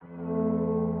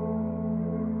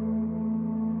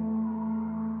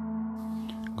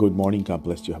Good morning. God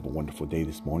bless you. Have a wonderful day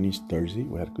this morning. It's Thursday.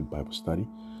 We had a good Bible study,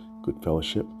 good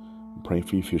fellowship. I'm praying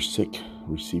for you. If you're sick,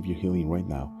 receive your healing right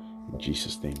now in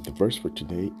Jesus' name. The verse for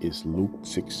today is Luke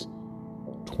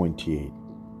 6:28.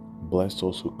 Bless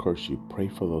those who curse you. Pray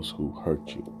for those who hurt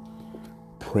you.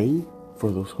 Pray for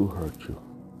those who hurt you.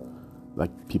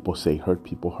 Like people say, hurt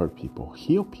people, hurt people.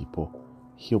 Heal people,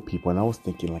 heal people. And I was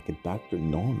thinking like a doctor.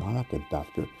 No, not like a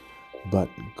doctor. But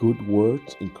good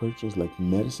words, encouragement is like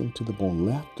medicine to the bone.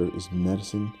 Laughter is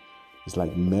medicine. It's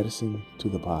like medicine to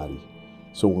the body.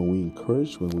 So when we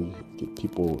encourage, when we get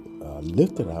people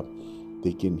lifted up,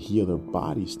 they can heal. Their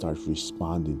body starts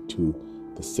responding to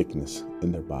the sickness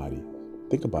in their body.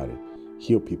 Think about it.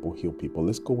 Heal people, heal people.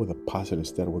 Let's go with a positive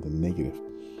instead of with a negative.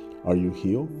 Are you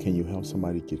healed? Can you help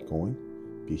somebody get going?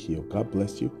 Be healed. God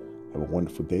bless you. Have a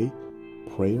wonderful day.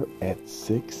 Prayer at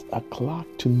 6 o'clock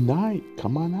tonight.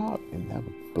 Come on out and have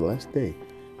a blessed day.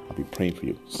 I'll be praying for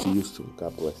you. See you soon.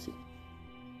 God bless you.